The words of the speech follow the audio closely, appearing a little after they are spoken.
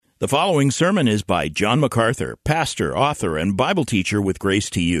The following sermon is by John MacArthur, pastor, author, and Bible teacher with Grace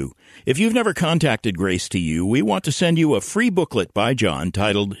to You. If you've never contacted Grace to You, we want to send you a free booklet by John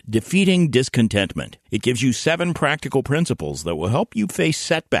titled Defeating Discontentment. It gives you 7 practical principles that will help you face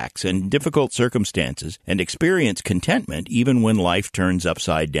setbacks and difficult circumstances and experience contentment even when life turns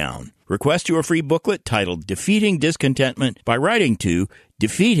upside down. Request your free booklet titled Defeating Discontentment by writing to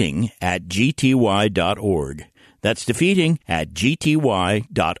defeating@gty.org. That's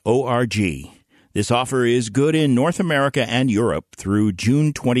defeating@gty.org. This offer is good in North America and Europe through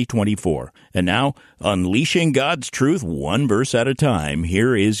June 2024. And now, unleashing God's truth one verse at a time,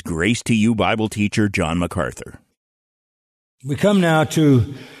 here is Grace to You Bible teacher John MacArthur. We come now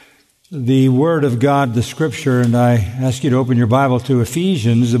to the Word of God, the Scripture, and I ask you to open your Bible to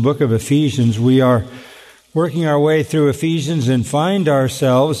Ephesians, the book of Ephesians. We are working our way through Ephesians and find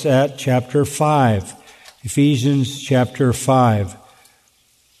ourselves at chapter 5. Ephesians chapter 5.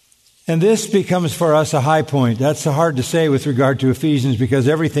 And this becomes for us a high point. That's hard to say with regard to Ephesians because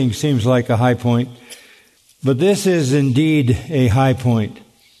everything seems like a high point. But this is indeed a high point.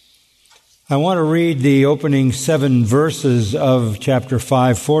 I want to read the opening 7 verses of chapter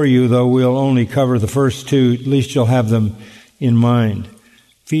 5 for you, though we'll only cover the first 2. At least you'll have them in mind.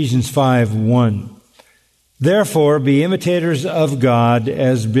 Ephesians 5:1. Therefore, be imitators of God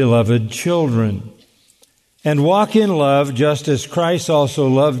as beloved children, and walk in love, just as Christ also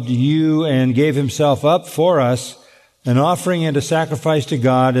loved you and gave himself up for us, an offering and a sacrifice to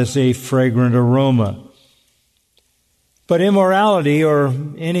God as a fragrant aroma. But immorality or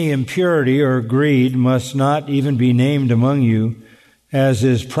any impurity or greed must not even be named among you, as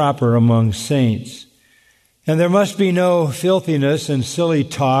is proper among saints. And there must be no filthiness and silly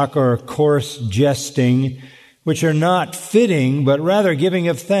talk or coarse jesting, which are not fitting, but rather giving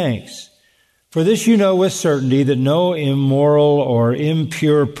of thanks. For this you know with certainty, that no immoral or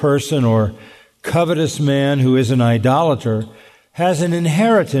impure person or covetous man who is an idolater has an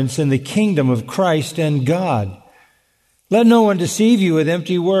inheritance in the kingdom of Christ and God. Let no one deceive you with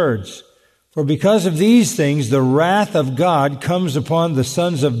empty words, for because of these things the wrath of God comes upon the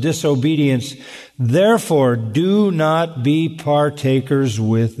sons of disobedience. Therefore do not be partakers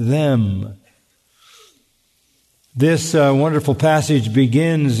with them. This wonderful passage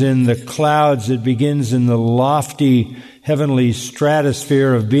begins in the clouds. It begins in the lofty heavenly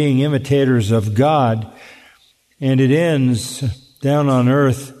stratosphere of being imitators of God. And it ends down on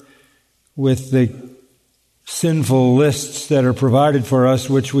earth with the sinful lists that are provided for us,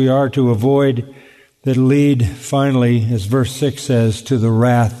 which we are to avoid, that lead finally, as verse 6 says, to the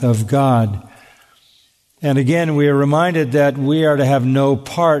wrath of God. And again, we are reminded that we are to have no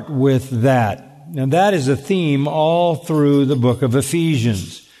part with that. And that is a theme all through the book of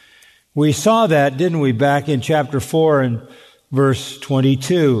Ephesians. We saw that, didn't we, back in chapter 4 and verse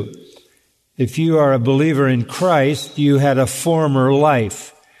 22. If you are a believer in Christ, you had a former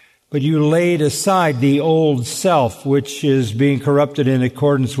life, but you laid aside the old self, which is being corrupted in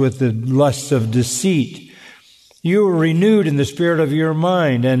accordance with the lusts of deceit. You were renewed in the spirit of your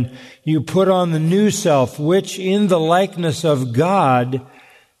mind, and you put on the new self, which in the likeness of God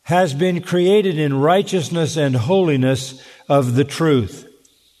has been created in righteousness and holiness of the truth.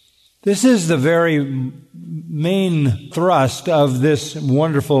 This is the very main thrust of this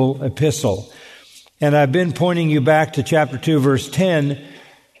wonderful epistle. And I've been pointing you back to chapter 2, verse 10.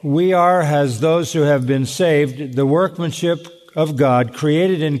 We are, as those who have been saved, the workmanship of God,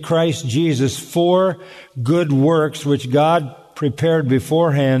 created in Christ Jesus for good works, which God prepared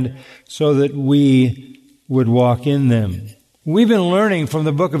beforehand so that we would walk in them. We've been learning from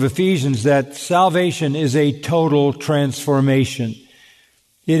the book of Ephesians that salvation is a total transformation.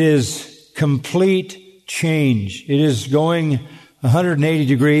 It is complete change. It is going 180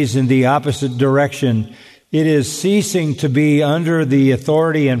 degrees in the opposite direction. It is ceasing to be under the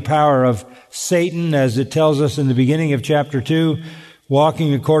authority and power of Satan, as it tells us in the beginning of chapter 2,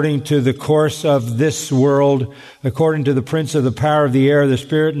 walking according to the course of this world, according to the prince of the power of the air, the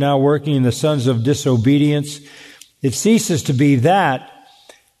spirit now working in the sons of disobedience. It ceases to be that,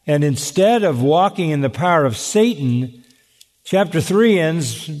 and instead of walking in the power of Satan, chapter 3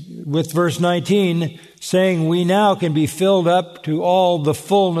 ends with verse 19 saying we now can be filled up to all the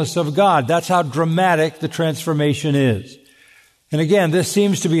fullness of God. That's how dramatic the transformation is. And again, this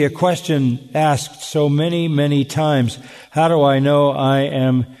seems to be a question asked so many, many times. How do I know I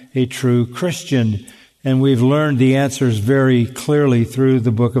am a true Christian? And we've learned the answers very clearly through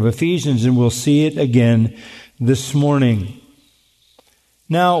the book of Ephesians, and we'll see it again this morning.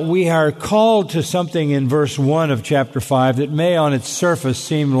 Now, we are called to something in verse 1 of chapter 5 that may on its surface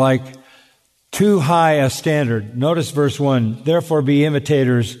seem like too high a standard. Notice verse 1, therefore be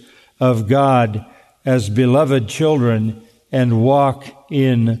imitators of God as beloved children and walk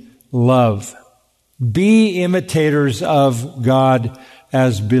in love. Be imitators of God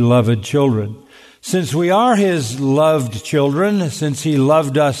as beloved children. Since we are His loved children, since He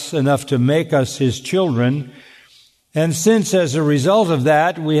loved us enough to make us His children, and since as a result of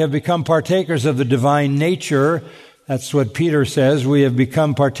that we have become partakers of the divine nature, that's what Peter says, we have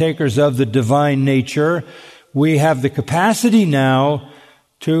become partakers of the divine nature, we have the capacity now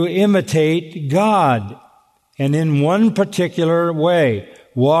to imitate God, and in one particular way,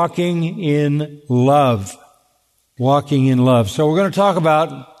 walking in love. Walking in love. So we're going to talk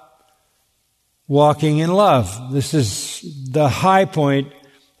about walking in love. This is the high point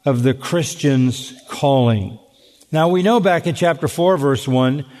of the Christian's calling. Now we know back in chapter 4, verse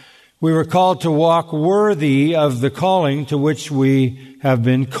 1, we were called to walk worthy of the calling to which we have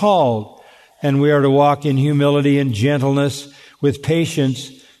been called. And we are to walk in humility and gentleness with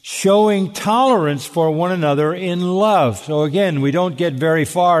patience, showing tolerance for one another in love. So again, we don't get very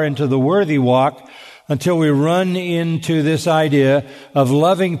far into the worthy walk until we run into this idea of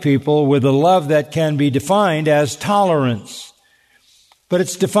loving people with a love that can be defined as tolerance. But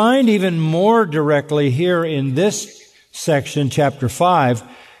it's defined even more directly here in this section, chapter 5,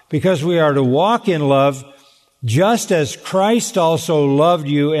 because we are to walk in love just as Christ also loved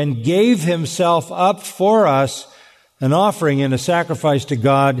you and gave Himself up for us, an offering and a sacrifice to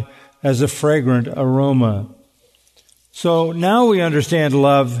God as a fragrant aroma. So now we understand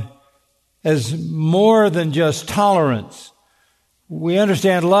love as more than just tolerance. We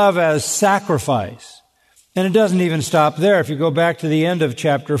understand love as sacrifice. And it doesn't even stop there. If you go back to the end of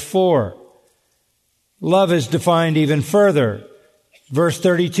chapter 4, love is defined even further. Verse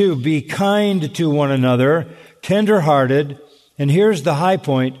 32, be kind to one another, tender-hearted, and here's the high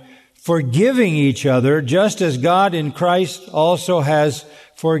point, forgiving each other, just as God in Christ also has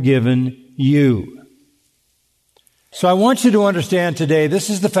forgiven you. So I want you to understand today, this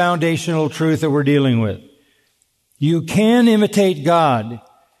is the foundational truth that we're dealing with. You can imitate God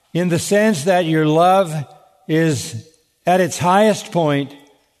in the sense that your love is at its highest point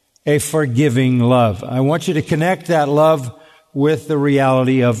a forgiving love. I want you to connect that love with the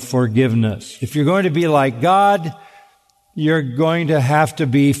reality of forgiveness. If you're going to be like God, you're going to have to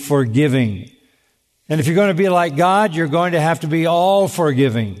be forgiving. And if you're going to be like God, you're going to have to be all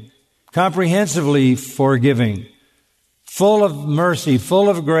forgiving, comprehensively forgiving, full of mercy, full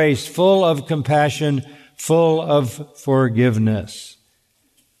of grace, full of compassion, full of forgiveness.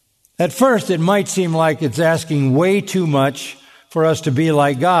 At first, it might seem like it's asking way too much for us to be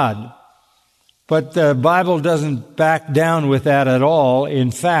like God. But the Bible doesn't back down with that at all.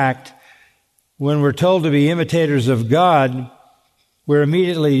 In fact, when we're told to be imitators of God, we're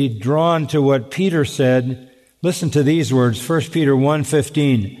immediately drawn to what Peter said. Listen to these words, 1 Peter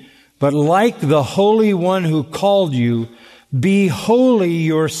 1:15. But like the Holy One who called you, be holy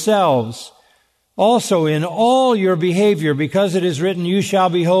yourselves, also in all your behavior, because it is written, you shall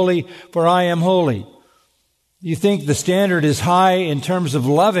be holy, for I am holy. You think the standard is high in terms of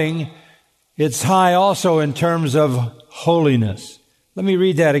loving, it's high also in terms of holiness. Let me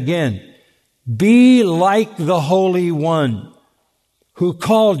read that again. Be like the Holy One who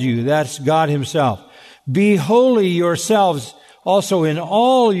called you, that's God Himself. Be holy yourselves also in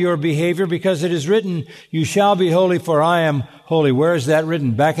all your behavior, because it is written, you shall be holy, for I am holy. Where is that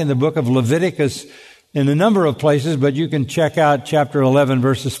written? Back in the book of Leviticus in a number of places, but you can check out chapter 11,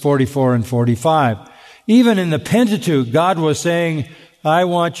 verses 44 and 45. Even in the Pentateuch, God was saying, I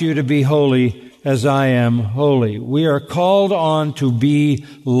want you to be holy as I am holy. We are called on to be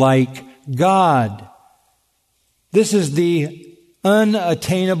like God. This is the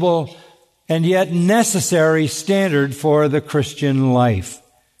unattainable and yet necessary standard for the Christian life.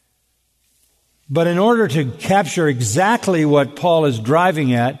 But in order to capture exactly what Paul is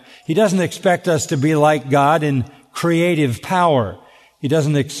driving at, he doesn't expect us to be like God in creative power. He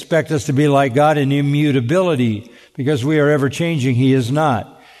doesn't expect us to be like God in immutability, because we are ever changing. He is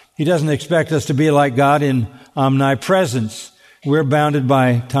not. He doesn't expect us to be like God in omnipresence. We're bounded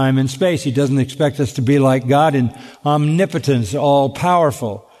by time and space. He doesn't expect us to be like God in omnipotence, all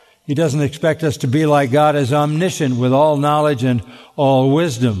powerful. He doesn't expect us to be like God as omniscient with all knowledge and all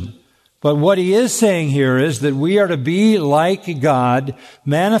wisdom. But what he is saying here is that we are to be like God,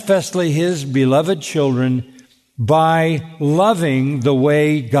 manifestly His beloved children, by loving the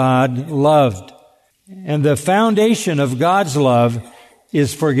way God loved. And the foundation of God's love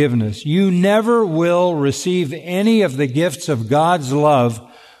is forgiveness. You never will receive any of the gifts of God's love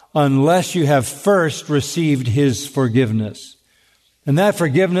unless you have first received His forgiveness. And that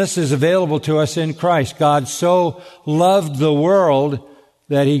forgiveness is available to us in Christ. God so loved the world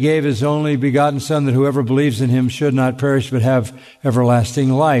that He gave His only begotten Son, that whoever believes in Him should not perish but have everlasting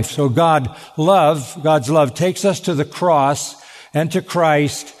life. So God's love takes us to the cross and to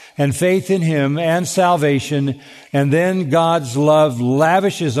Christ and faith in Him and salvation, and then God's love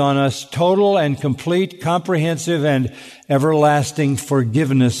lavishes on us total and complete, comprehensive, and everlasting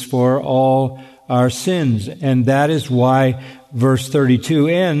forgiveness for all our sins. And that is why verse 32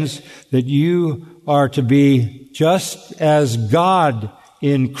 ends, that you are to be just as God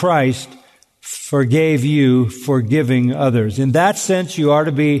in Christ forgave you, forgiving others. In that sense, you are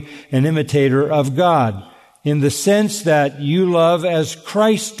to be an imitator of God, in the sense that you love as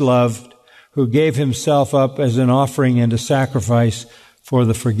Christ loved, who gave Himself up as an offering and a sacrifice for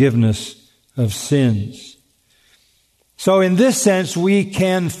the forgiveness of sins. So in this sense, we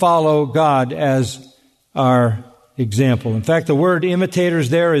can follow God as our example. In fact, the word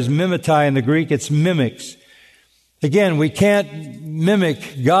imitators there is mimetai in the Greek. It's mimics. Again, we can't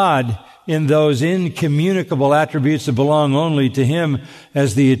mimic God in those incommunicable attributes that belong only to Him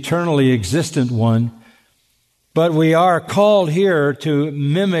as the eternally existent one. But we are called here to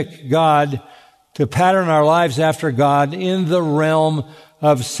mimic God, to pattern our lives after God in the realm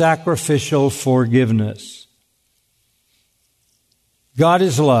of sacrificial forgiveness. God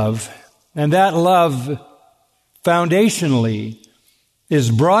is love, and that love foundationally is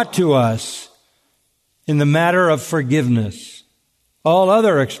brought to us in the matter of forgiveness. All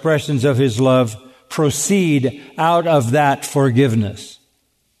other expressions of His love proceed out of that forgiveness.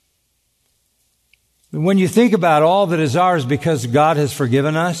 When you think about all that is ours because God has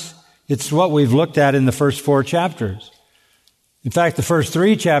forgiven us, it's what we've looked at in the first 4 chapters. In fact, the first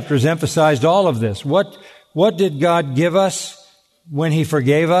 3 chapters emphasized all of this. What did God give us when He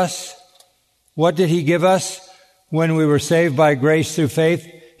forgave us? What did He give us when we were saved by grace through faith?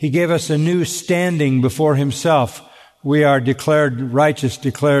 He gave us a new standing before Himself. We are declared righteous,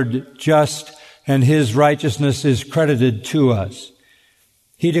 declared just, and His righteousness is credited to us.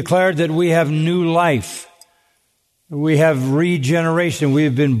 He declared that we have new life. We have regeneration. We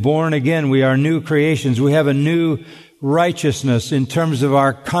have been born again. We are new creations. We have a new righteousness in terms of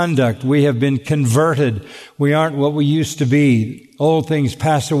our conduct. We have been converted. We aren't what we used to be. Old things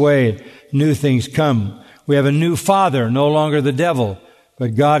pass away. New things come. We have a new Father, no longer the devil,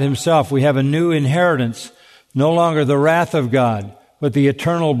 but God Himself. We have a new inheritance, no longer the wrath of God, but the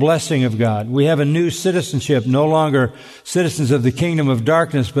eternal blessing of God. We have a new citizenship, no longer citizens of the kingdom of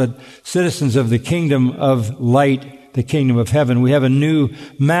darkness, but citizens of the kingdom of light, the kingdom of heaven. We have a new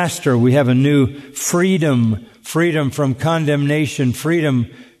master. We have a new freedom from condemnation,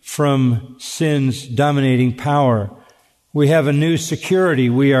 freedom from sin's dominating power. We have a new security.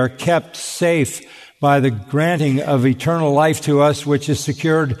 We are kept safe by the granting of eternal life to us, which is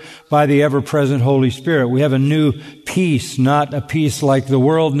secured by the ever-present Holy Spirit. We have a new peace, not a peace like the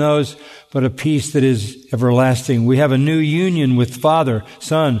world knows, but a peace that is everlasting. We have a new union with Father,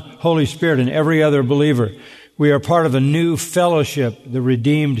 Son, Holy Spirit, and every other believer. We are part of a new fellowship, the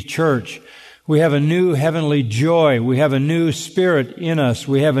redeemed church. We have a new heavenly joy. We have a new spirit in us.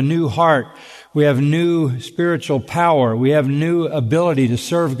 We have a new heart. We have new spiritual power. We have new ability to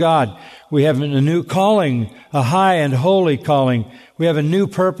serve God. We have a new calling, a high and holy calling. We have a new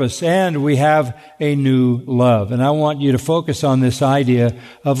purpose, and we have a new love. And I want you to focus on this idea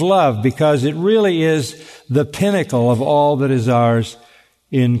of love, because it really is the pinnacle of all that is ours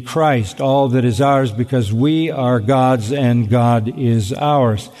in Christ, all that is ours because we are God's and God is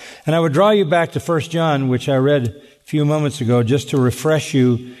ours. And I would draw you back to 1 John, which I read a few moments ago, just to refresh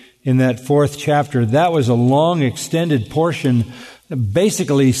you in that 4th chapter. That was a long, extended portion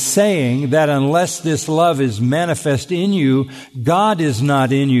basically saying that unless this love is manifest in you, God is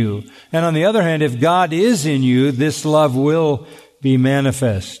not in you. And on the other hand, if God is in you, this love will be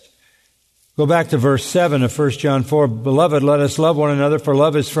manifest. Go back to verse 7 of 1 John 4. Beloved, let us love one another, for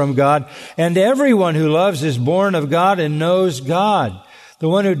love is from God. And everyone who loves is born of God and knows God. The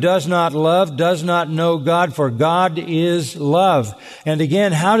one who does not love does not know God, for God is love. And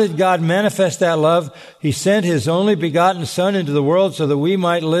again, how did God manifest that love? He sent His only begotten Son into the world so that we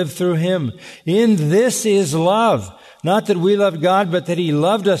might live through Him. In this is love. Not that we loved God, but that He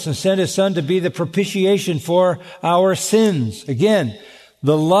loved us and sent His Son to be the propitiation for our sins. Again,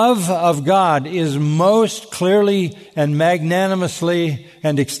 the love of God is most clearly and magnanimously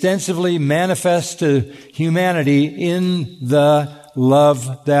and extensively manifest to humanity in the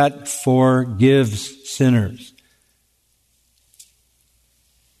love that forgives sinners.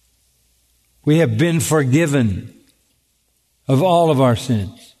 We have been forgiven of all of our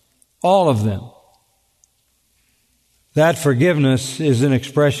sins, all of them. That forgiveness is an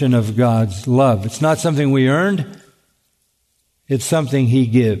expression of God's love. It's not something we earned. It's something He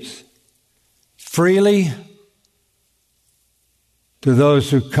gives freely to those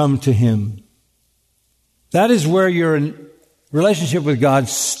who come to Him. That is where your relationship with God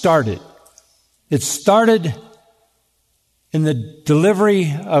started. It started in the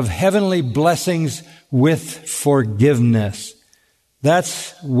delivery of heavenly blessings with forgiveness.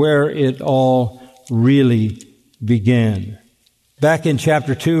 That's where it all really began. Back in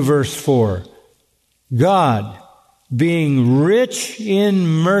chapter 2, verse 4, God, being rich in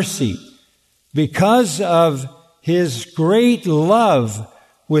mercy, because of His great love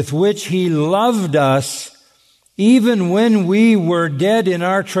with which He loved us, even when we were dead in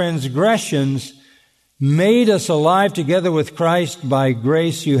our transgressions, made us alive together with Christ. By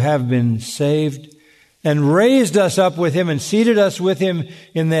grace you have been saved, and raised us up with Him and seated us with Him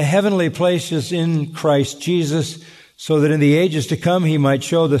in the heavenly places in Christ Jesus, so that in the ages to come He might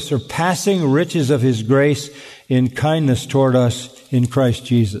show the surpassing riches of His grace in kindness toward us in Christ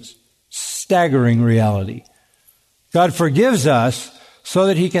Jesus. Staggering reality. God forgives us so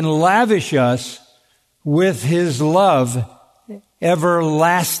that He can lavish us with His love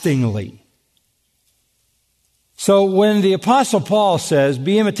everlastingly. So when the Apostle Paul says,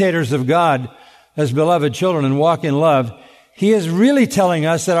 be imitators of God as beloved children and walk in love, he is really telling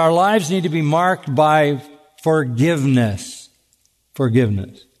us that our lives need to be marked by forgiveness.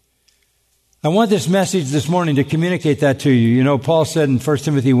 Forgiveness. I want this message this morning to communicate that to you. You know, Paul said in 1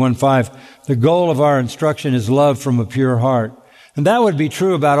 Timothy 1:5, the goal of our instruction is love from a pure heart. And that would be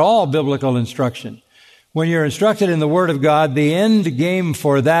true about all biblical instruction. When you're instructed in the Word of God, the end game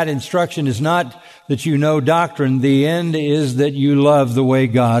for that instruction is not that you know doctrine. The end is that you love the way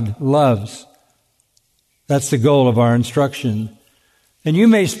God loves. That's the goal of our instruction. And you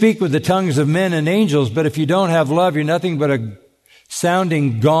may speak with the tongues of men and angels, but if you don't have love, you're nothing but a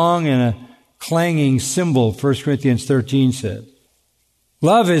sounding gong and a clanging cymbal, 1 Corinthians 13 said.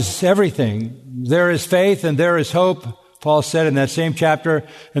 Love is everything. There is faith and there is hope, Paul said in that same chapter,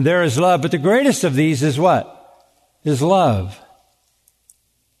 and there is love. But the greatest of these is what? Is love.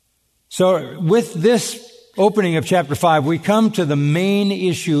 So with this opening of chapter 5, we come to the main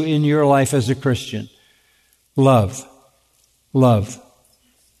issue in your life as a Christian. Love. Love.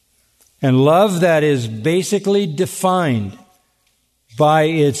 And love that is basically defined by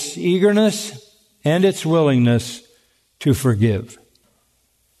its eagerness and its willingness to forgive.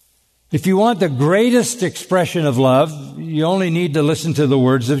 If you want the greatest expression of love, you only need to listen to the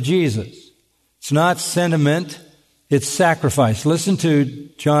words of Jesus. It's not sentiment, it's sacrifice. Listen to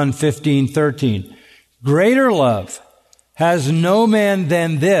John 15:13. Greater love has no man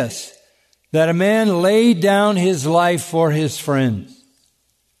than this, that a man lay down his life for his friends.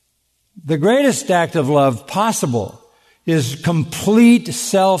 The greatest act of love possible is complete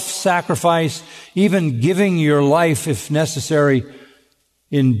self-sacrifice, even giving your life, if necessary,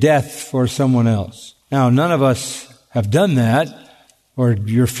 in death for someone else. Now, none of us have done that, or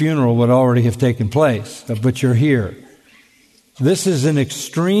your funeral would already have taken place, but you're here. This is an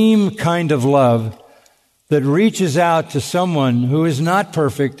extreme kind of love that reaches out to someone who is not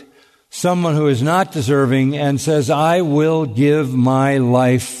perfect, someone who is not deserving, and says, I will give my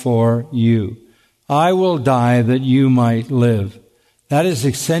life for you. I will die that you might live. That is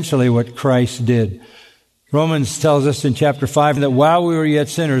essentially what Christ did. Romans tells us in chapter 5 that while we were yet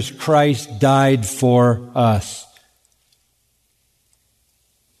sinners, Christ died for us.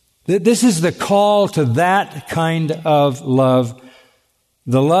 This is the call to that kind of love.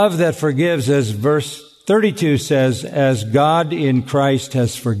 The love that forgives, as verse 32 says, as God in Christ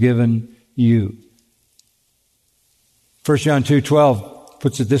has forgiven you. 1 John 2:12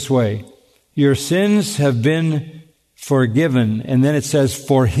 puts it this way. Your sins have been forgiven. And then it says,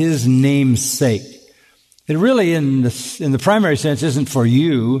 for His name's sake. It really, in the primary sense, isn't for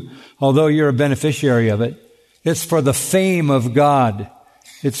you, although you're a beneficiary of it. It's for the fame of God.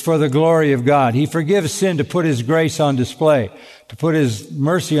 It's for the glory of God. He forgives sin to put His grace on display, to put His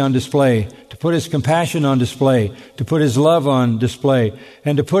mercy on display, to put His compassion on display, to put His love on display,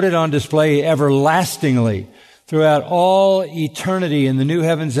 and to put it on display everlastingly. Throughout all eternity in the new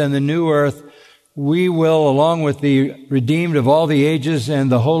heavens and the new earth, we will, along with the redeemed of all the ages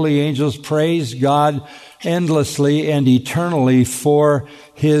and the holy angels, praise God endlessly and eternally for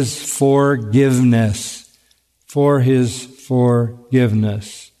His forgiveness. For His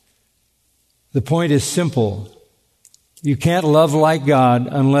forgiveness. The point is simple. You can't love like God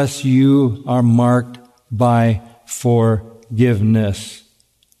unless you are marked by forgiveness.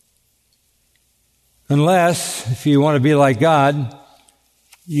 Unless, if you want to be like God,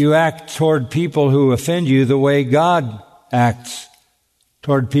 you act toward people who offend you the way God acts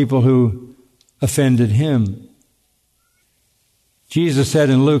toward people who offended Him. Jesus said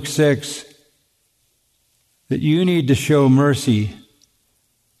in Luke 6 that you need to show mercy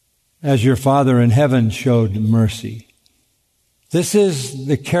as your Father in heaven showed mercy. This is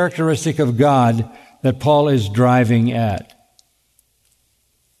the characteristic of God that Paul is driving at.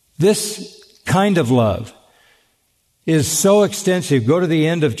 This kind of love is so extensive. Go to the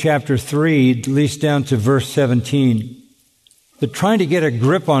end of chapter 3, at least down to verse 17. That trying to get a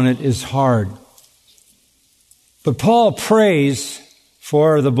grip on it is hard. But Paul prays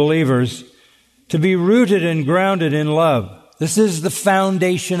for the believers to be rooted and grounded in love. This is the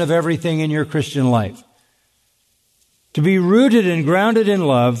foundation of everything in your Christian life. To be rooted and grounded in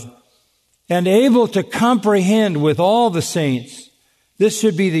love and able to comprehend with all the saints. This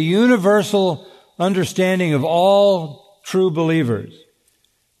should be the universal understanding of all true believers.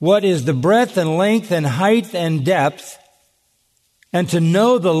 What is the breadth and length and height and depth, and to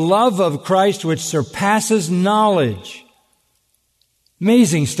know the love of Christ which surpasses knowledge.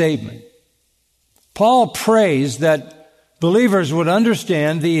 Amazing statement. Paul prays that believers would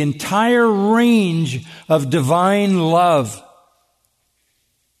understand the entire range of divine love,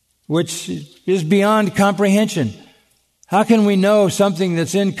 which is beyond comprehension. How can we know something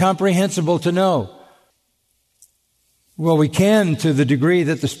that's incomprehensible to know? Well, we can to the degree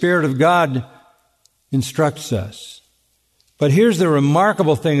that the Spirit of God instructs us. But here's the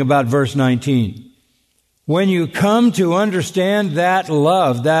remarkable thing about verse 19. When you come to understand that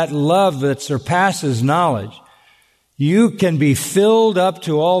love that surpasses knowledge, you can be filled up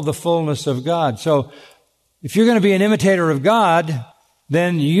to all the fullness of God. So if you're going to be an imitator of God,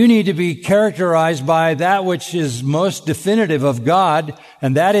 then you need to be characterized by that which is most definitive of God,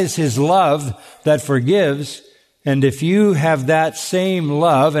 and that is His love that forgives. And if you have that same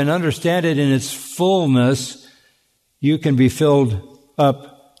love and understand it in its fullness, you can be filled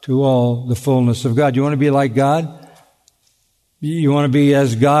up to all the fullness of God. You want to be like God? You want to be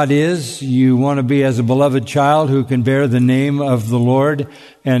as God is? You want to be as a beloved child who can bear the name of the Lord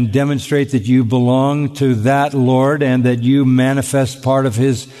and demonstrate that you belong to that Lord and that you manifest part of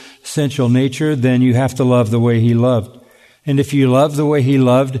His essential nature? Then you have to love the way He loved. And if you love the way He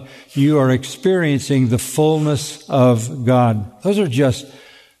loved, you are experiencing the fullness of God. Those are just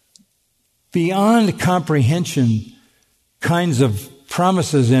beyond comprehension kinds of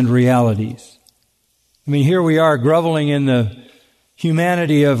promises and realities. I mean, here we are groveling in the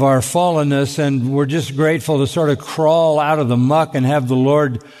humanity of our fallenness, and we're just grateful to sort of crawl out of the muck and have the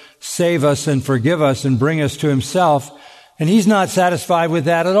Lord save us and forgive us and bring us to Himself. And He's not satisfied with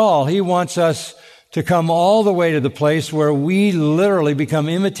that at all. He wants us to come all the way to the place where we literally become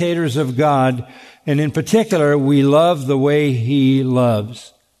imitators of God, and in particular, we love the way He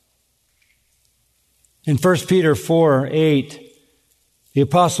loves. In 1 Peter 4:8, the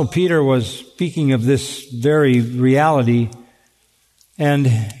Apostle Peter was speaking of this very reality, and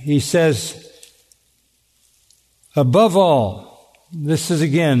he says, above all, this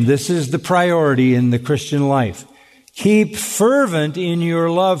is the priority in the Christian life. Keep fervent in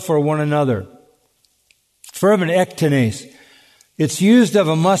your love for one another. Fervent, ektenes. It's used of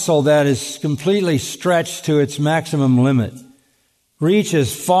a muscle that is completely stretched to its maximum limit. Reach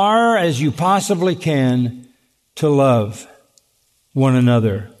as far as you possibly can to love one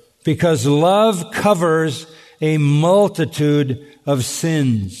another, because love covers a multitude of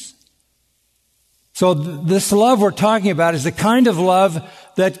sins. So this love we're talking about is the kind of love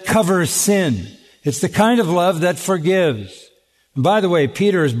that covers sin. It's the kind of love that forgives. And by the way,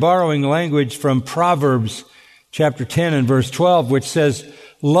 Peter is borrowing language from Proverbs chapter 10 and verse 12, which says,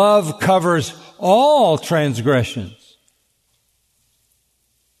 love covers all transgressions.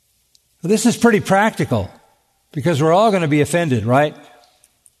 This is pretty practical, because we're all going to be offended, right?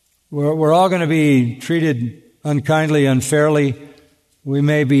 We're all going to be treated unkindly, unfairly. We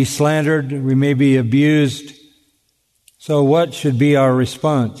may be slandered. We may be abused. So what should be our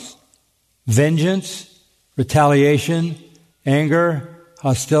response? Vengeance? Retaliation? Anger?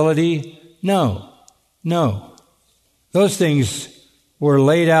 Hostility? No. Those things were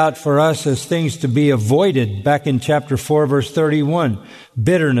laid out for us as things to be avoided back in chapter 4, verse 31.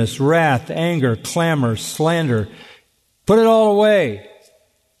 Bitterness, wrath, anger, clamor, slander. Put it all away.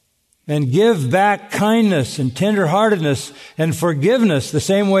 And give back kindness and tenderheartedness and forgiveness the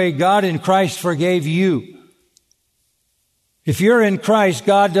same way God in Christ forgave you. If you're in Christ,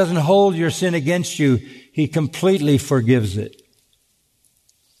 God doesn't hold your sin against you. He completely forgives it.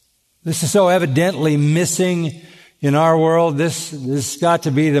 This is so evidently missing in our world. This has got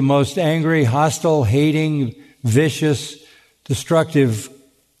to be the most angry, hostile, hating, vicious, destructive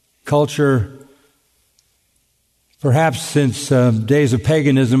culture perhaps since days of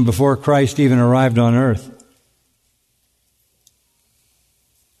paganism before Christ even arrived on earth.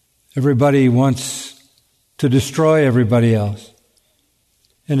 Everybody wants to destroy everybody else.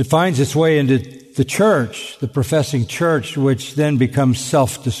 And it finds its way into the church, the professing church, which then becomes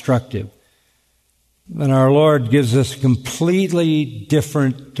self-destructive. And our Lord gives us a completely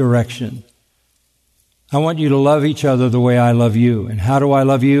different direction. I want you to love each other the way I love you. And how do I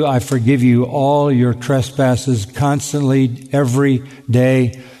love you? I forgive you all your trespasses constantly, every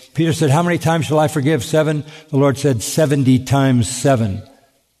day. Peter said, how many times shall I forgive? 7? The Lord said 70 times 7.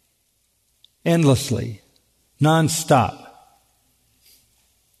 Endlessly. Non-stop.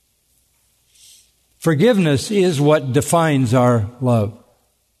 Forgiveness is what defines our love.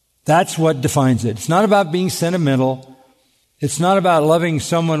 That's what defines it. It's not about being sentimental. It's not about loving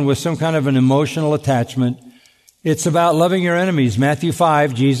someone with some kind of an emotional attachment. It's about loving your enemies. Matthew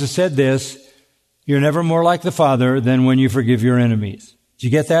 5, Jesus said this, you're never more like the Father than when you forgive your enemies. Did you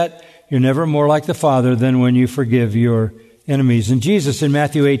get that? You're never more like the Father than when you forgive your enemies. And Jesus in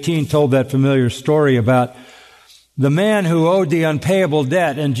Matthew 18 told that familiar story about the man who owed the unpayable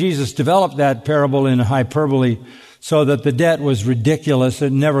debt, and Jesus developed that parable in hyperbole so that the debt was ridiculous.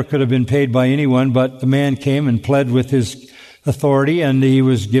 It never could have been paid by anyone, but the man came and pled with his authority, and he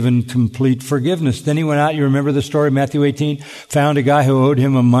was given complete forgiveness. Then he went out, you remember the story, Matthew 18, found a guy who owed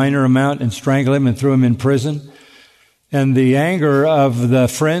him a minor amount and strangled him and threw him in prison. And the anger of the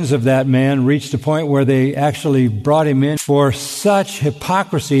friends of that man reached a point where they actually brought him in for such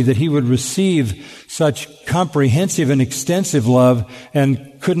hypocrisy that he would receive such comprehensive and extensive love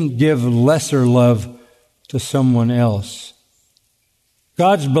and couldn't give lesser love to someone else.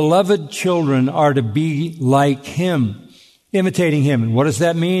 God's beloved children are to be like Him, imitating Him. And what does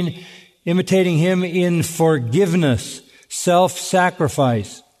that mean? Imitating Him in forgiveness,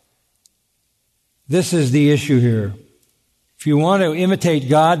 self-sacrifice. This is the issue here. If you want to imitate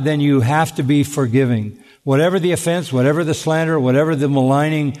God, then you have to be forgiving. Whatever the offense, whatever the slander, whatever the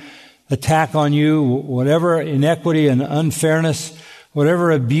maligning attack on you, whatever inequity and unfairness,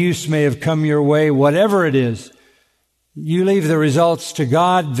 whatever abuse may have come your way, whatever it is, you leave the results to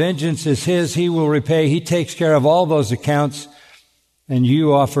God. Vengeance is His. He will repay. He takes care of all those accounts, and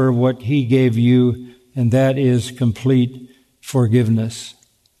you offer what He gave you, and that is complete forgiveness.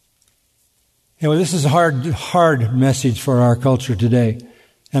 You know, this is a hard message for our culture today,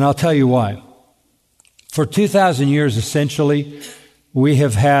 and I'll tell you why. For 2,000 years, essentially, we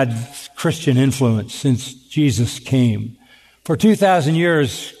have had Christian influence since Jesus came. For 2,000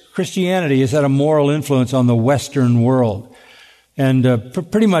 years, Christianity has had a moral influence on the Western world. And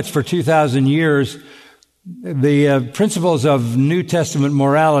pretty much for 2,000 years, the principles of New Testament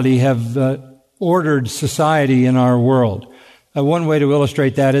morality have ordered society in our world. One way to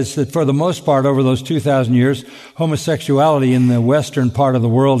illustrate that is that for the most part, over those 2,000 years, homosexuality in the Western part of the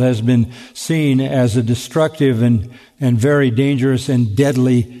world has been seen as a destructive and very dangerous and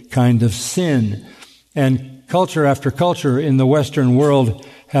deadly kind of sin. And culture after culture in the Western world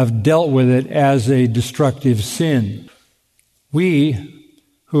have dealt with it as a destructive sin. We,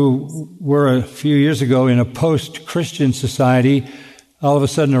 who were a few years ago in a post-Christian society, all of a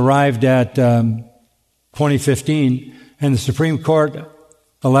sudden arrived at 2015, and the Supreme Court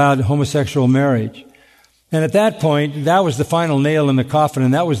allowed homosexual marriage. And at that point, that was the final nail in the coffin,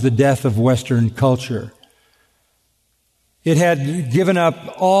 and that was the death of Western culture. It had given up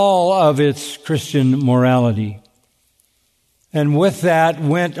all of its Christian morality. And with that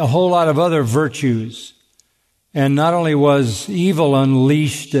went a whole lot of other virtues. And not only was evil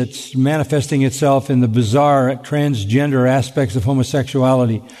unleashed, it's manifesting itself in the bizarre transgender aspects of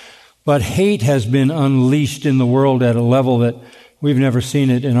homosexuality, but hate has been unleashed in the world at a level that we've never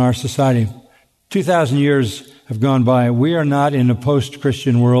seen it in our society. 2,000 years have gone by. We are not in a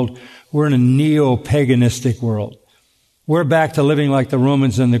post-Christian world. We're in a neo-paganistic world. We're back to living like the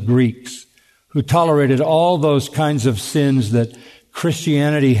Romans and the Greeks, who tolerated all those kinds of sins that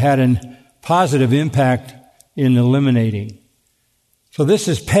Christianity had a positive impact in eliminating. So this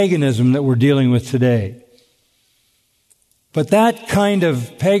is paganism that we're dealing with today. But that kind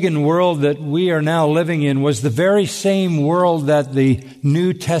of pagan world that we are now living in was the very same world that the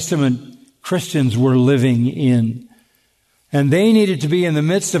New Testament Christians were living in. And they needed to be in the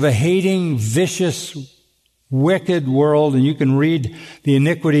midst of a hating, vicious, wicked world, and you can read the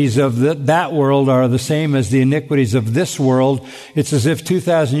iniquities of that world are the same as the iniquities of this world. It's as if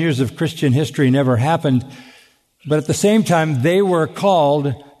 2,000 years of Christian history never happened. But at the same time, they were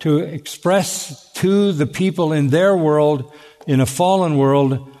called to express to the people in their world, in a fallen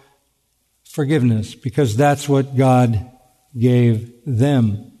world, forgiveness, because that's what God gave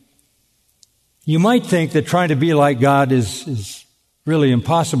them. You might think that trying to be like God is really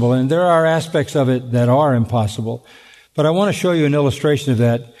impossible, and there are aspects of it that are impossible. But I want to show you an illustration of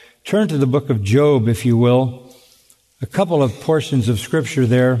that turn to the book of Job, if you will. A couple of portions of Scripture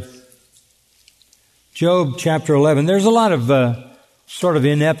there. Job chapter 11. There's a lot of sort of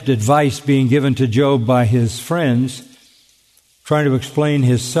inept advice being given to Job by his friends, trying to explain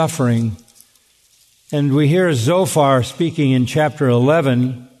his suffering. And we hear Zophar speaking in chapter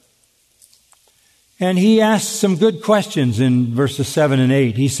 11, and he asks some good questions in verses 7 and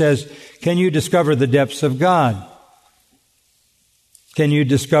 8. He says, can you discover the depths of God? Can you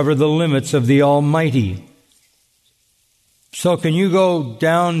discover the limits of the Almighty? So can you go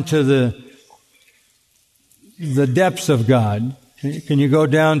down to the depths of God? Can you go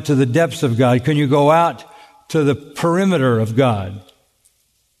down to the depths of God? Can you go out to the perimeter of God?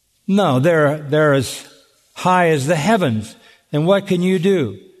 No, they're as high as the heavens. And what can you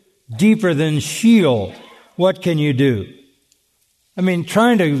do? Deeper than Sheol. What can you do? I mean,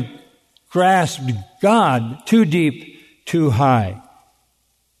 trying to grasp God, too deep, too high.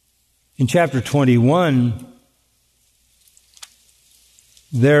 In chapter 21,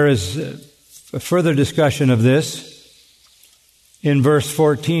 there is a further discussion of this. In verse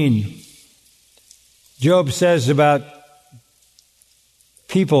 14, Job says about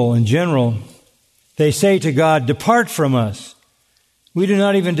people in general, they say to God, depart from us. We do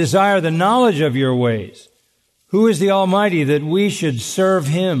not even desire the knowledge of your ways. Who is the Almighty that we should serve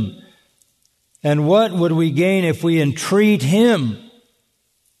Him? And what would we gain if we entreat Him?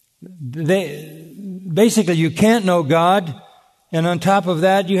 Basically, you can't know God, and on top of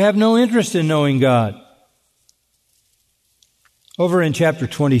that, you have no interest in knowing God. Over in chapter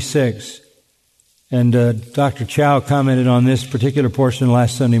 26, and Dr. Chow commented on this particular portion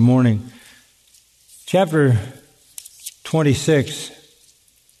last Sunday morning. Chapter 26,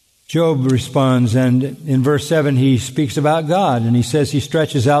 Job responds, and in verse 7 he speaks about God, and he says he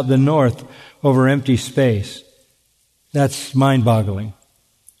stretches out the north over empty space. That's mind-boggling.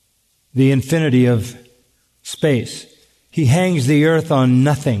 The infinity of space. He hangs the earth on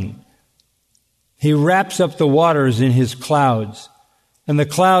nothing. He wraps up the waters in His clouds, and the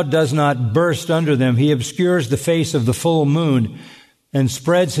cloud does not burst under them. He obscures the face of the full moon and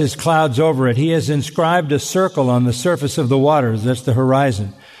spreads His clouds over it. He has inscribed a circle on the surface of the waters, that's the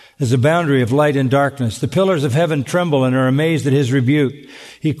horizon, as a boundary of light and darkness. The pillars of heaven tremble and are amazed at His rebuke.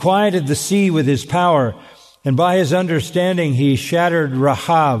 He quieted the sea with His power, and by His understanding He shattered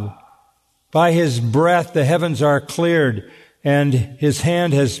Rahab. By His breath the heavens are cleared, and His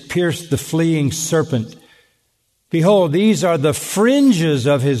hand has pierced the fleeing serpent. Behold, these are the fringes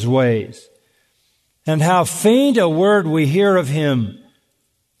of His ways, and how faint a word we hear of Him.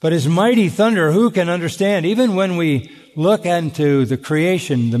 But His mighty thunder, who can understand? Even when we look into the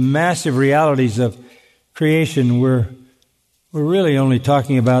creation, the massive realities of creation, we're really only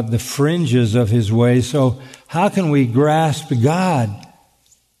talking about the fringes of His ways. So how can we grasp God?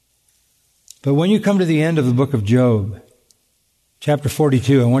 But when you come to the end of the book of Job, chapter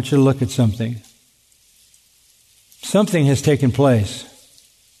 42, I want you to look at something. Something has taken place.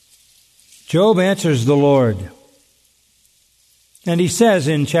 Job answers the Lord. And he says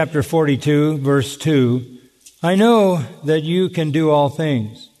in chapter 42, verse 2, I know that you can do all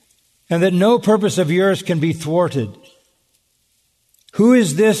things, and that no purpose of yours can be thwarted. Who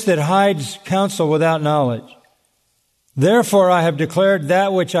is this that hides counsel without knowledge? Therefore I have declared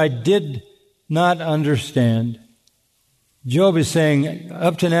that which I did not understand. Job is saying,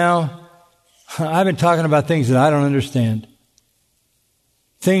 up to now, I've been talking about things that I don't understand.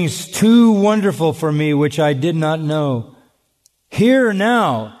 Things too wonderful for me which I did not know. Hear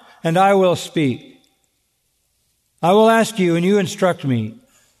now, and I will speak. I will ask you, and you instruct me.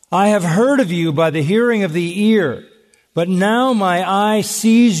 I have heard of you by the hearing of the ear, but now my eye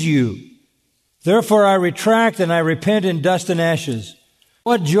sees you. Therefore I retract and I repent in dust and ashes.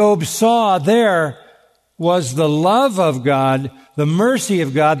 What Job saw there was the love of God, the mercy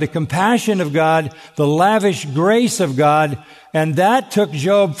of God, the compassion of God, the lavish grace of God, and that took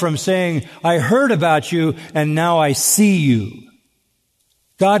Job from saying, I heard about you, and now I see you.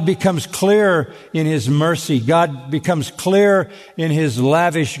 God becomes clear in His mercy. God becomes clear in His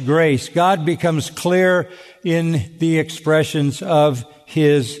lavish grace. God becomes clear in the expressions of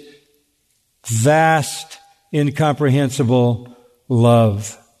His vast, incomprehensible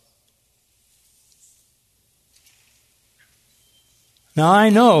love. Now, I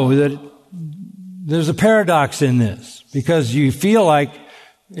know that there's a paradox in this, because you feel like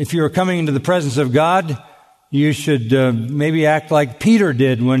if you're coming into the presence of God, you should maybe act like Peter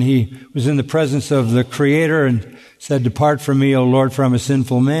did when he was in the presence of the Creator and said, depart from me, O Lord, for I'm a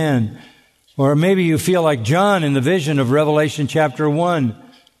sinful man. Or maybe you feel like John in the vision of Revelation chapter 1,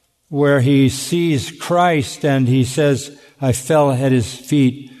 where he sees Christ and he says, I fell at His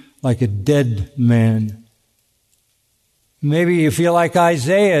feet like a dead man. Maybe you feel like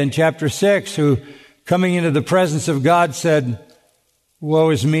Isaiah in chapter 6, who, coming into the presence of God, said,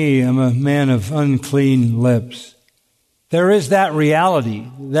 "Woe is me, I'm a man of unclean lips." There is that reality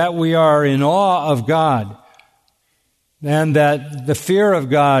that we are in awe of God and that the fear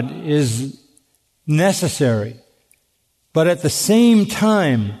of God is necessary. But at the same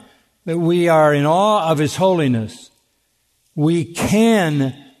time that we are in awe of His holiness, we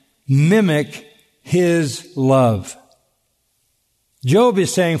can mimic His love. Job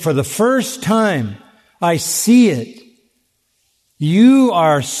is saying, for the first time, I see it. You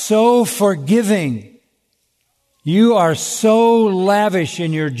are so forgiving. You are so lavish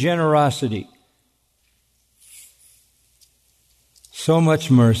in your generosity. So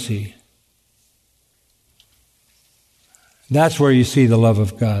much mercy. That's where you see the love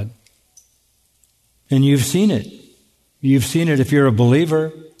of God. And you've seen it. You've seen it if you're a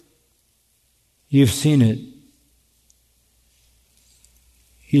believer. You've seen it.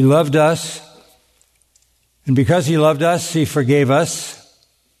 He loved us, and because He loved us, He forgave us,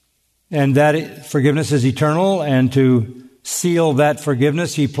 and that forgiveness is eternal, and to seal that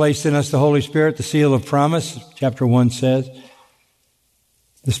forgiveness, He placed in us the Holy Spirit, the seal of promise, chapter 1 says.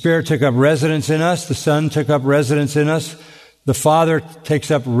 The Spirit took up residence in us, the Son took up residence in us, the Father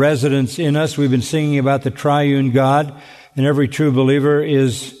takes up residence in us. We've been singing about the triune God, and every true believer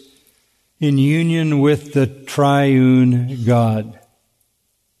is in union with the triune God.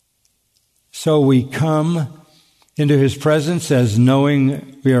 So we come into His presence as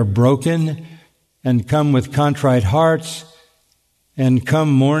knowing we are broken, and come with contrite hearts, and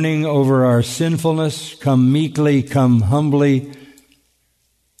come mourning over our sinfulness, come meekly, come humbly,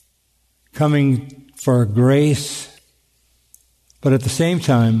 coming for grace, but at the same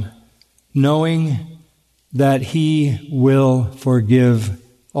time knowing that He will forgive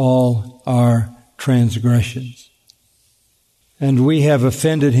all our transgressions. And we have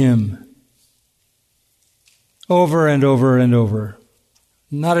offended Him over and over and over.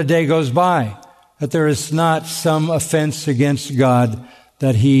 Not a day goes by that there is not some offense against God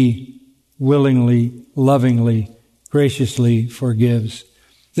that He willingly, lovingly, graciously forgives.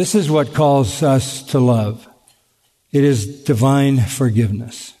 This is what calls us to love. It is divine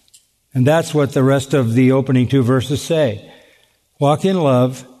forgiveness. And that's what the rest of the opening 2 verses say. Walk in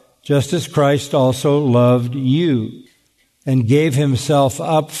love, just as Christ also loved you, and gave Himself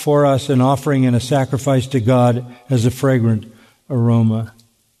up for us, an offering and a sacrifice to God as a fragrant aroma.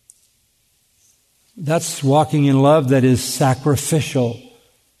 That's walking in love that is sacrificial.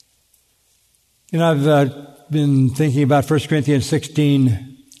 You know, I've been thinking about 1 Corinthians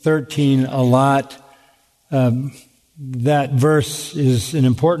 16:13 a lot. That verse is an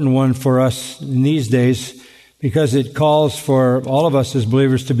important one for us in these days because it calls for all of us as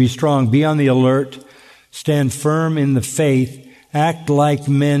believers to be strong. Be on the alert. Stand firm in the faith. Act like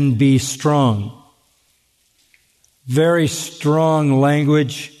men, be strong. Very strong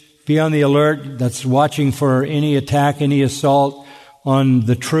language. Be on the alert. That's watching for any attack, any assault on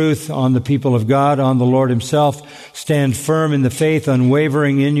the truth, on the people of God, on the Lord Himself. Stand firm in the faith,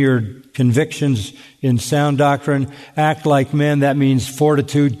 unwavering in your convictions in sound doctrine. Act like men. That means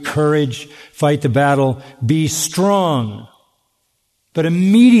fortitude, courage, fight the battle. Be strong. But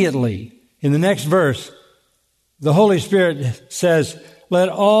immediately, in the next verse, the Holy Spirit says, let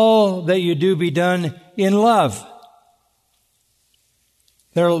all that you do be done in love.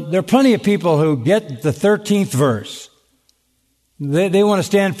 There are plenty of people who get the 13th verse. They want to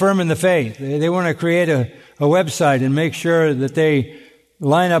stand firm in the faith. They want to create a website and make sure that they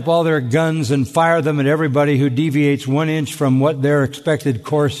line up all their guns and fire them at everybody who deviates 1 inch from what their expected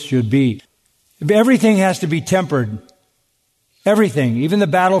course should be. Everything has to be tempered. Everything, even the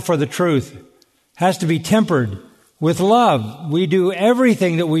battle for the truth, has to be tempered with love. We do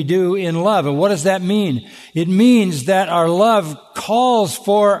everything that we do in love. And what does that mean? It means that our love calls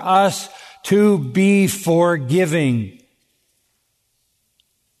for us to be forgiving.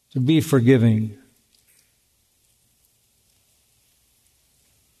 To be forgiving.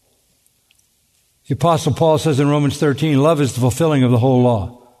 The Apostle Paul says in Romans 13, love is the fulfilling of the whole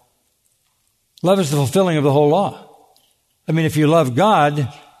law. Love is the fulfilling of the whole law. I mean, if you love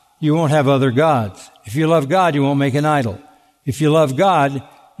God, you won't have other gods. If you love God, you won't make an idol. If you love God,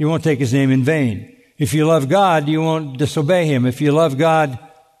 you won't take His name in vain. If you love God, you won't disobey Him. If you love God,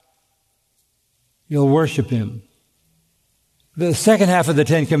 you'll worship Him. The second half of the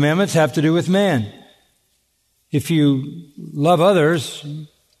 10 Commandments have to do with man. If you love others,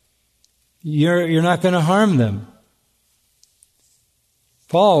 you're not going to harm them.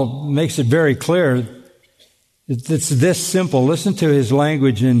 Paul makes it very clear It's this simple. Listen to his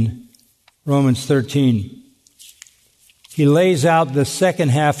language in Romans 13. He lays out the second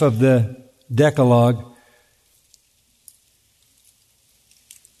half of the Decalogue.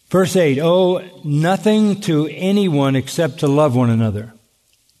 Verse 8, owe nothing to anyone except to love one another.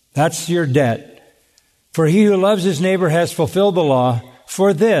 That's your debt. For he who loves his neighbor has fulfilled the law.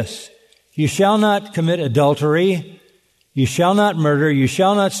 For this, you shall not commit adultery, you shall not murder, you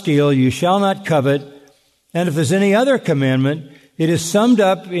shall not steal, you shall not covet. And if there's any other commandment, it is summed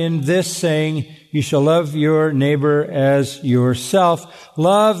up in this saying, you shall love your neighbor as yourself.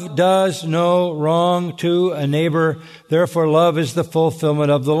 Love does no wrong to a neighbor. Therefore, love is the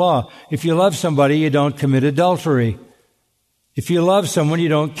fulfillment of the law. If you love somebody, you don't commit adultery. If you love someone, you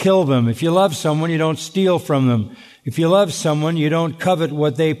don't kill them. If you love someone, you don't steal from them. If you love someone, you don't covet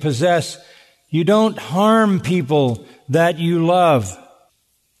what they possess. You don't harm people that you love.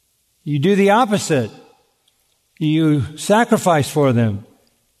 You do the opposite. You sacrifice for them.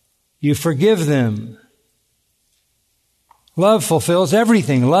 You forgive them. Love fulfills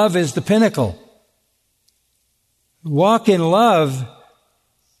everything. Love is the pinnacle. Walk in love.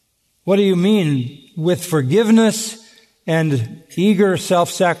 What do you mean? With forgiveness and eager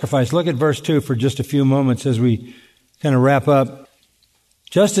self-sacrifice. Look at verse 2 for just a few moments as we kind of wrap up.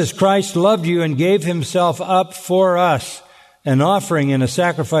 Just as Christ loved you and gave himself up for us, an offering and a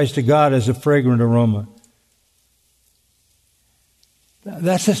sacrifice to God as a fragrant aroma.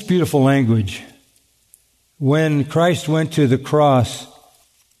 That's just beautiful language. When Christ went to the cross,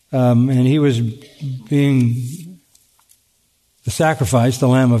 and he was being the sacrifice, the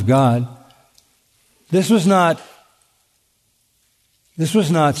Lamb of God, this was not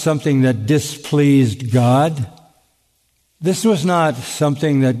something that displeased God. This was not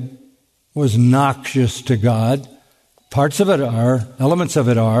something that was noxious to God. Parts of it are, elements of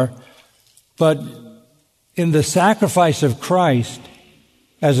it are, but in the sacrifice of Christ,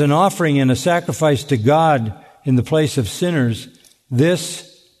 as an offering and a sacrifice to God in the place of sinners,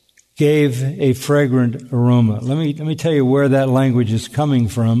 this gave a fragrant aroma. Let me tell you where that language is coming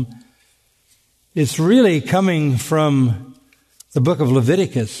from. It's really coming from the book of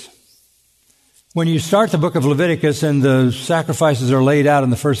Leviticus. When you start the book of Leviticus and the sacrifices are laid out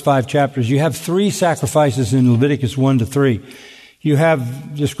in the first 5 chapters, you have 3 sacrifices in Leviticus 1 to 3. You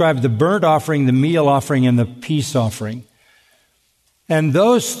have described the burnt offering, the meal offering, and the peace offering. And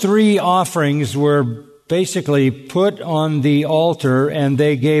those 3 offerings were basically put on the altar and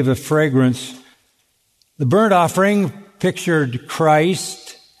they gave a fragrance. The burnt offering pictured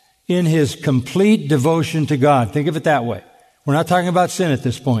Christ in his complete devotion to God. Think of it that way. We're not talking about sin at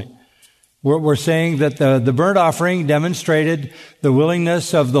this point. We're saying that the burnt offering demonstrated the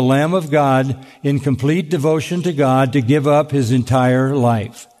willingness of the Lamb of God in complete devotion to God to give up his entire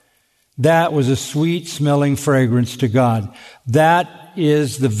life. That was a sweet-smelling fragrance to God. That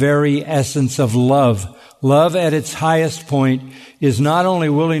is the very essence of love. Love at its highest point is not only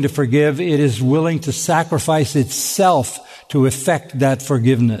willing to forgive, it is willing to sacrifice itself to effect that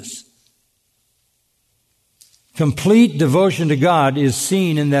forgiveness. Complete devotion to God is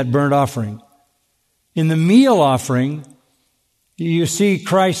seen in that burnt offering. In the meal offering, you see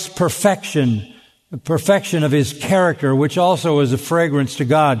Christ's perfection, the perfection of his character, which also is a fragrance to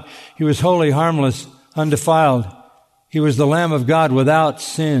God. He was holy, harmless, undefiled. He was the Lamb of God without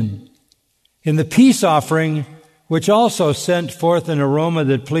sin. In the peace offering, which also sent forth an aroma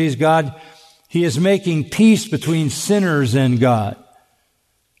that pleased God, he is making peace between sinners and God.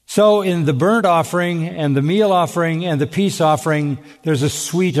 So in the burnt offering and the meal offering and the peace offering, there's a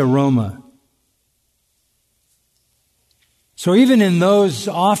sweet aroma. So even in those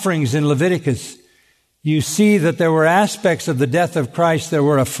offerings in Leviticus, you see that there were aspects of the death of Christ that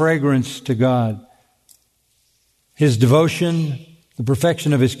were a fragrance to God. His devotion, the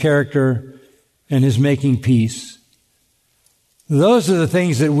perfection of his character, and his making peace. Those are the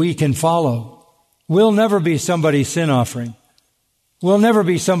things that we can follow. We'll never be somebody's sin offering. We'll never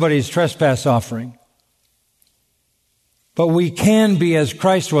be somebody's trespass offering. But we can be, as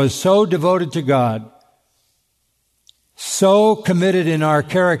Christ was, so devoted to God, so committed in our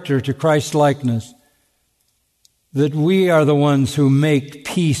character to Christ's likeness, that we are the ones who make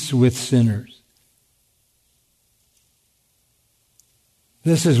peace with sinners.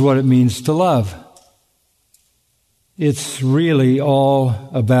 This is what it means to love. It's really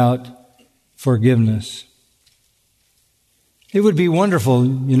all about forgiveness. It would be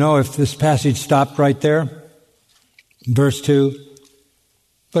wonderful, if this passage stopped right there, verse 2.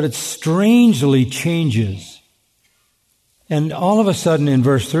 But it strangely changes. And all of a sudden in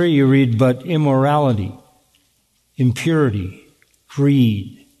verse 3 you read, but immorality, impurity,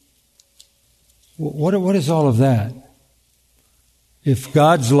 greed. What is all of that? If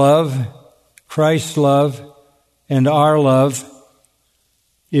God's love, Christ's love, and our love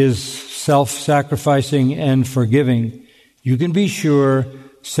is self-sacrificing and forgiving, you can be sure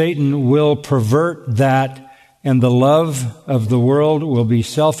Satan will pervert that, and the love of the world will be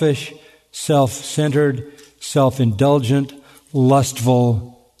selfish, self-centered, self-indulgent,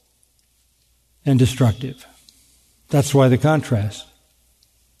 lustful, and destructive. That's why the contrast.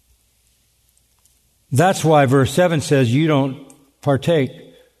 That's why verse 7 says you don't partake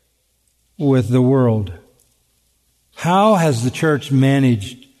with the world. How has the church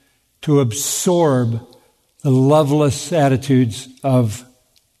managed to absorb the loveless attitudes of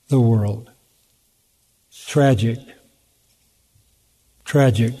the world? Tragic.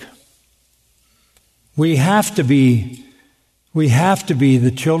 Tragic. We have to be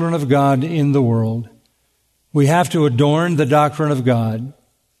the children of God in the world. We have to adorn the doctrine of God.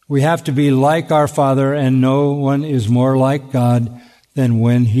 We have to be like our Father, and no one is more like God than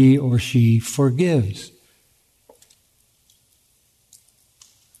when he or she forgives.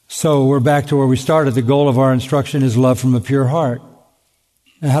 So we're back to where we started. The goal of our instruction is love from a pure heart.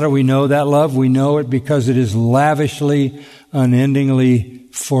 And how do we know that love? We know it because it is lavishly, unendingly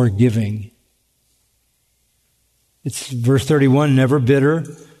forgiving. It's verse 31, never bitter,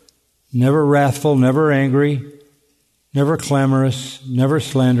 never wrathful, never angry, never clamorous, never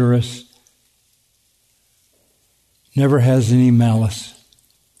slanderous, never has any malice.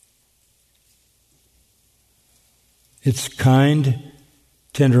 It's kind,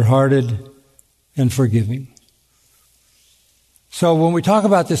 tender-hearted, and forgiving. So when we talk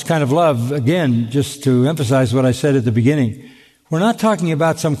about this kind of love, again, just to emphasize what I said at the beginning, we're not talking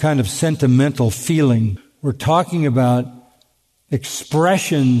about some kind of sentimental feeling. We're talking about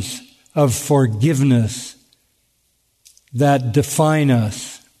expressions of forgiveness that define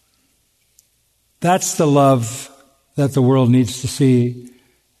us. That's the love that the world needs to see.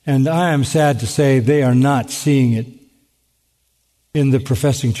 And I am sad to say they are not seeing it in the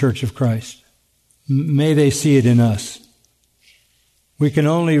professing Church of Christ. May they see it in us. We can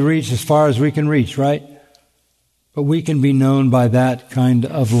only reach as far as we can reach, right? But we can be known by that kind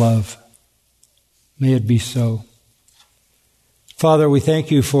of love. May it be so. Father, we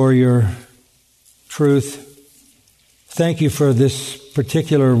thank you for your truth. Thank you for this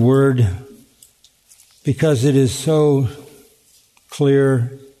particular word, because it is so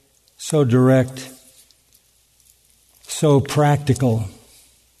clear, so direct, so practical.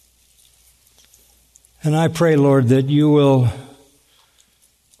 And I pray, Lord, that you will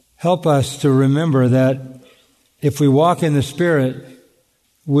help us to remember that if we walk in the Spirit,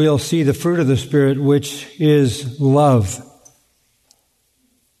 we'll see the fruit of the Spirit, which is love.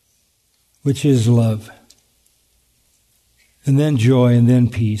 Which is love. And then joy, and then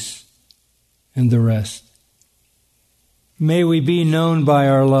peace, and the rest. May we be known by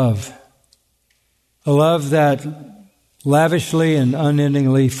our love. A love that lavishly and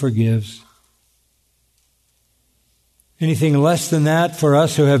unendingly forgives. Anything less than that for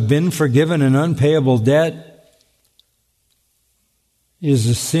us who have been forgiven an unpayable debt is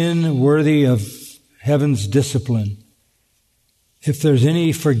a sin worthy of heaven's discipline. If there's any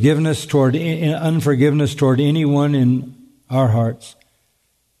unforgiveness toward anyone in our hearts,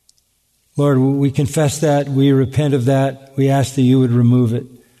 Lord, we confess that, we repent of that, we ask that you would remove it.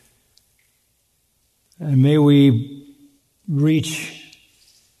 And may we reach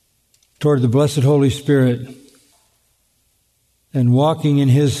toward the blessed Holy Spirit, and walking in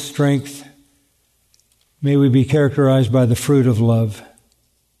his strength, may we be characterized by the fruit of love.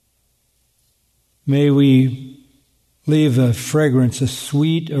 May we leave a fragrance, a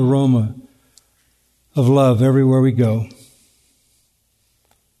sweet aroma of love everywhere we go.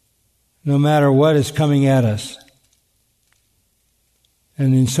 No matter what is coming at us.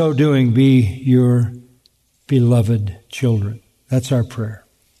 And in so doing, be your beloved children. That's our prayer.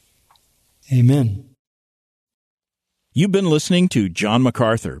 Amen. You've been listening to John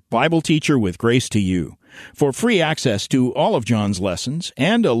MacArthur, Bible teacher with Grace to You. For free access to all of John's lessons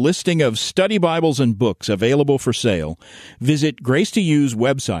and a listing of study Bibles and books available for sale, visit Grace to You's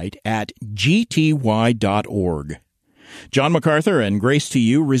website at gty.org. John MacArthur and Grace to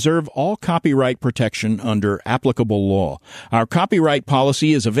You reserve all copyright protection under applicable law. Our copyright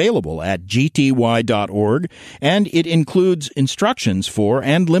policy is available at gty.org, and it includes instructions for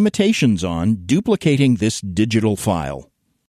and limitations on duplicating this digital file.